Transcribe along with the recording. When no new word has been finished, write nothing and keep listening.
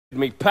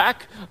me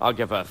pack, I'll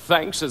give her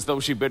thanks as though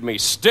she bid me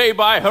stay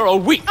by her a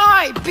week.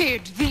 I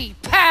bid thee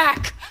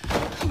pack,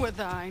 with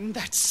thine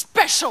that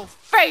special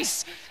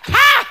face.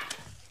 Ha!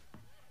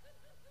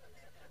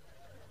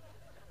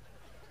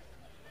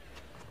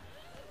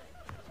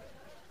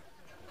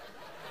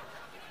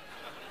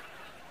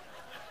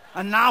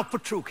 And now,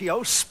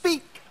 Petruchio,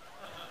 speak.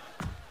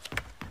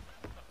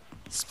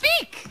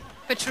 Speak,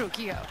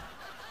 Petruchio.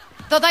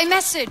 Though thy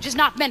message is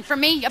not meant for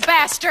me, you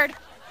bastard.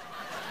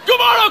 Good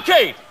morrow,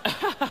 Kate!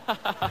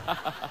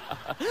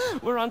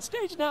 We're on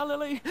stage now,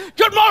 Lily.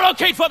 Good morrow,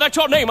 Kate, for that's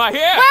your name, I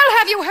hear. Well,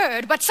 have you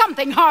heard, but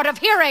something hard of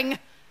hearing.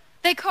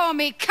 They call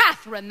me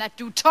Catherine that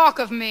do talk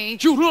of me.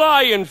 You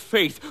lie in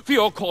faith, for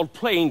you're called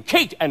plain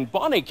Kate and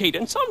bonny Kate,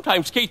 and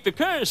sometimes Kate the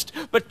cursed.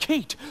 But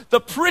Kate, the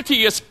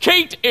prettiest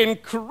Kate in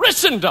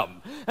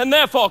Christendom. And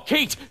therefore,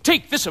 Kate,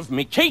 take this of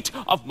me, Kate,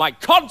 of my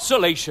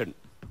consolation.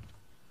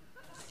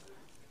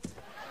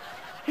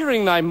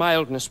 Hearing thy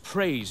mildness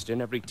praised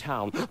in every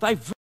town, thy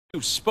virtue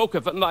spoke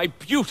of and thy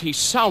beauty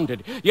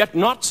sounded, yet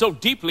not so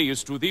deeply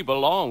as to thee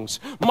belongs.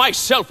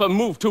 Myself am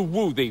moved to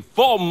woo thee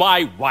for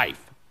my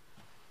wife.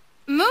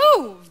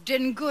 Moved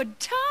in good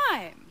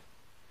time.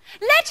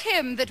 Let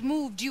him that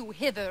moved you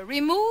hither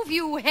remove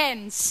you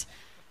hence.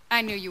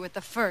 I knew you at the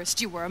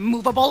first, you were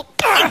immovable.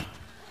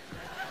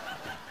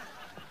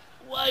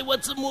 Why,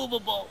 what's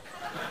immovable?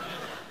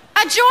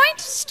 A joint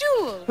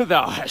stool.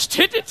 Thou hast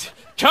hit it.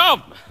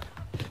 Come,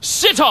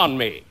 sit on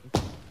me.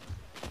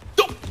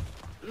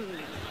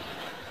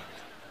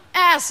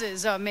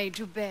 Asses are made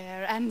to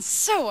bear, and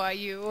so are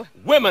you.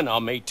 Women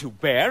are made to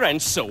bear,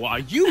 and so are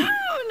you.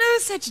 Oh, no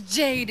such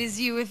jade as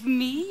you with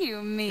me,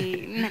 you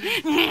mean.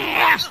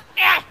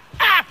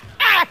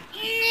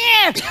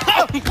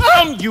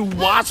 Come, you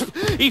wasp!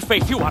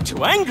 I'faith, you are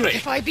too angry.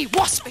 If I be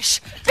waspish,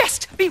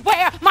 best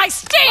beware my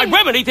sting! My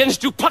remedy then is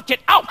to pluck it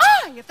out.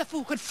 Aye, if the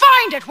fool could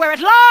find it where it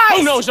lies!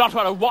 Who knows not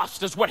what a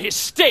wasp does, what his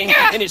sting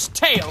in his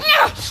tail.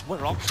 I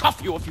swear I'll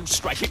cuff you if you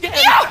strike again.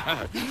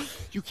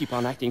 You keep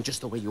on acting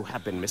just the way you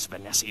have been, Miss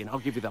Vanessa, and I'll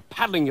give you the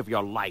paddling of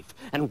your life,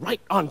 and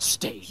right on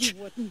stage.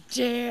 You wouldn't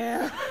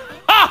dare.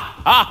 Ha,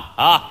 ha,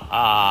 ha,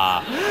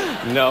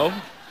 ha. No?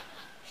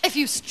 If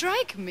you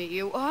strike me,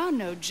 you are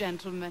no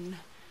gentleman.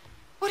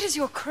 What is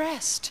your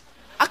crest?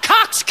 A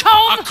cock's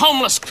comb? A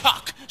combless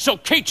cock, so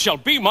Kate shall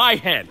be my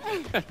head.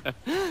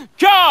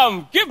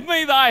 Come, give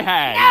me thy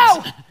hand.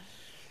 No!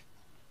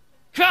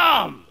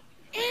 Come.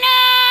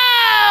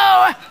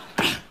 No!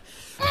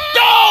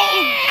 Go!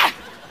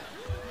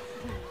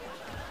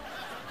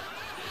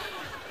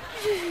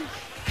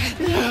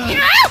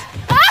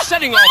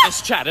 Setting all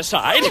this chat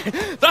aside,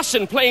 thus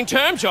in plain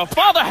terms, your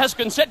father has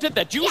consented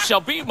that you shall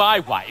be my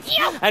wife.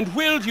 And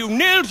willed you,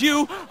 nilled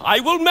you, I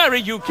will marry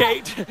you,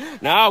 Kate.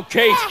 Now,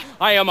 Kate,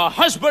 I am a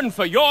husband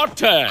for your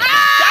turn.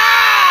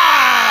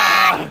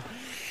 Ah!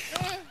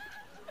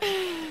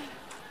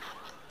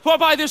 For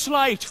by this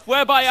light,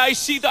 whereby I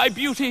see thy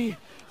beauty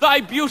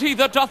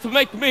that doth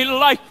make me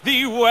like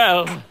thee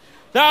well,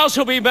 thou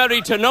shalt be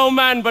married to no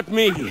man but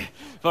me.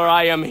 For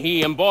I am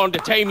he, am born to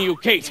tame you,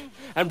 Kate,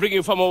 and bring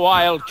you from a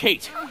wild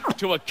Kate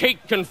to a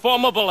Kate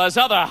conformable as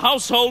other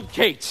household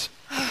Kates.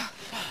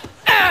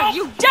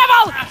 You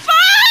devil! Father!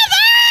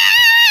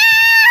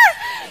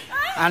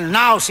 And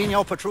now,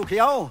 Signor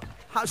Petruchio,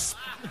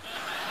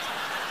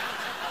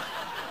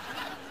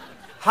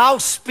 how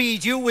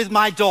speed you with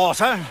my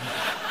daughter?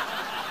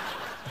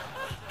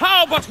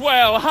 How but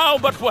well, how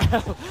but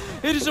well.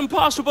 It is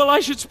impossible I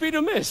should speed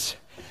amiss.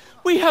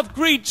 We have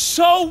agreed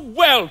so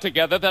well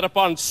together that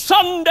upon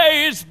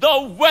Sunday is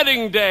the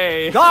wedding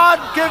day.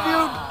 God give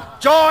you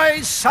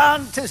joy,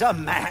 son, 'tis a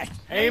match.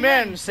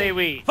 Amen, say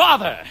we.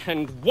 Father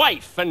and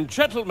wife and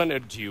gentlemen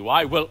adieu,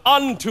 I will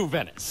unto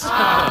Venice.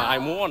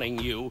 I'm warning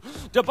you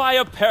to buy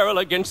apparel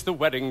against the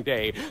wedding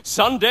day.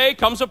 Sunday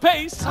comes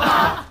apace.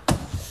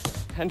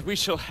 And we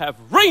shall have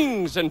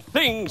rings and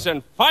things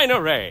and fine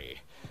array.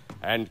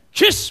 And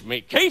kiss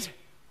me, Kate.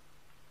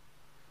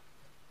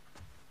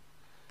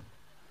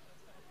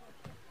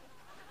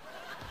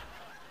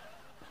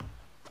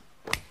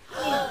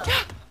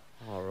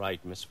 All right,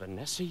 Miss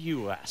Vanessa,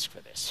 you asked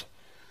for this.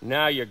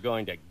 Now you're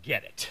going to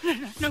get it.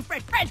 No,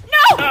 Fred, no!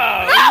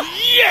 Oh,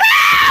 yes!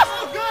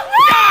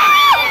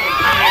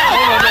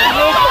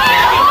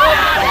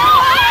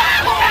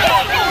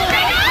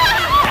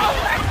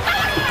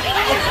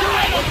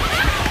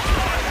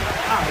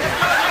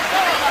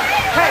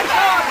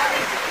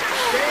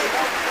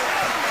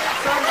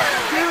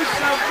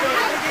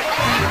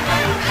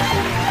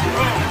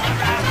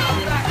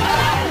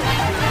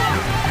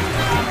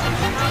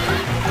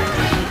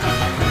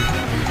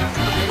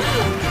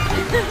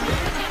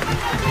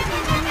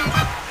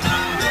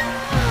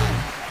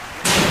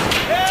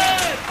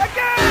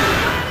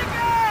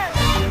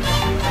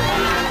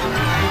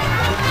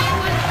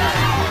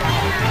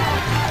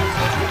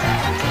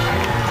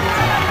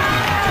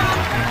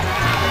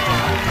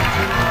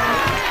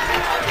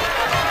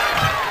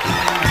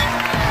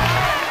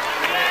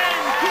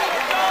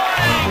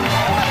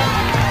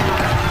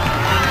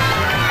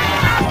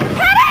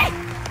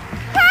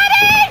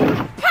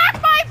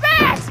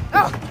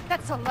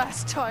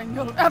 last time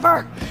you'll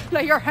ever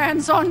lay your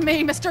hands on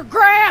me, Mr.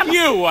 Graham!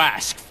 You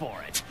asked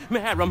for it.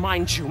 May I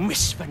remind you,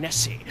 Miss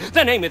Vanessa,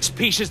 the name its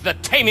piece is The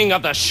Taming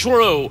of the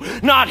Shrew,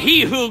 not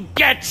He Who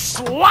Gets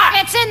Slapped!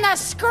 It's in the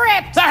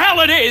script! The hell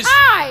it is!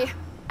 I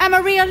am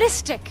a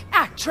realistic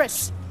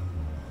actress.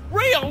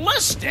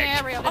 Realistic?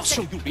 Yeah, realistic. I'll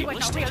show you You would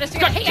know realistic. realistic.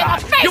 Good Hit in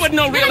God, the face. you would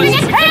know You're the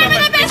realistic. biggest ham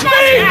in the business.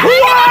 Be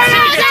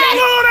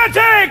quiet,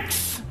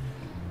 lunatics!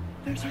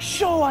 There's a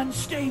show on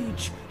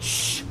stage.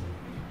 Shh.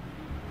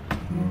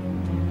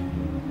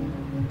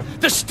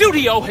 The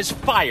studio has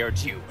fired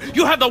you.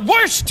 You have the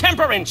worst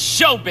temper in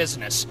show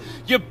business.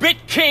 You bit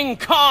King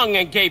Kong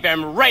and gave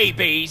him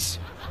rabies.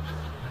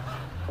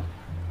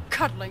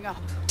 Cuddling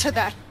up to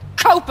that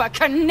Copa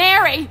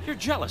Canary. You're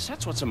jealous.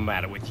 That's what's the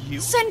matter with you.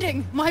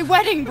 Sending my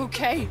wedding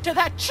bouquet to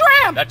that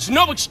tramp. That's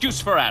no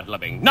excuse for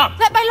ad-libbing. None.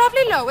 Let my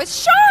lovely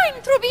Lois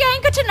shine through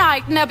Bianca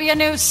tonight, and there'll be a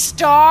new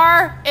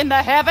star in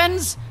the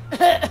heavens.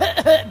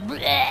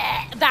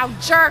 Thou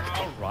jerk.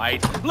 All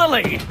right.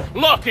 Lily,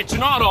 look, it's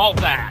not all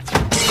that.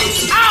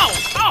 Ow!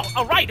 Oh,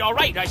 all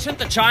right. I sent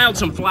the child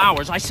some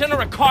flowers. I sent her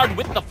a card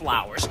with the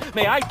flowers.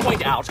 May I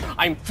point out,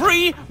 I'm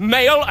free,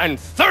 male, and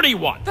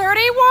 31.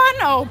 31?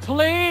 Oh,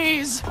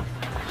 please.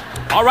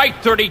 All right,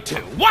 32.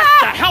 What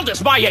the hell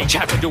does my age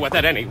have to do with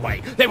it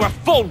anyway? They were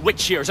full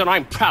witch years, and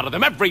I'm proud of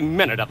them, every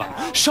minute of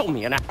them. Show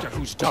me an actor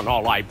who's done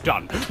all I've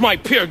done. My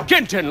Peer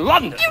Gynt in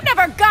London. You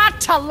never got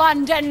to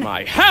London.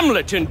 My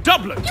Hamlet in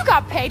Dublin. You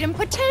got paid in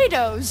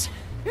potatoes.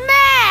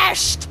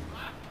 Mashed.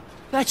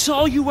 That's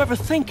all you ever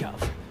think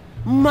of.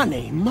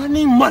 Money,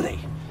 money, money.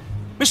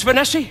 Miss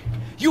Vanessa,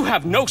 you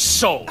have no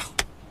soul.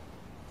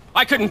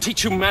 I couldn't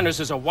teach you manners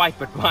as a wife,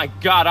 but my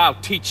God, I'll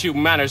teach you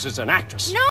manners as an actress. No.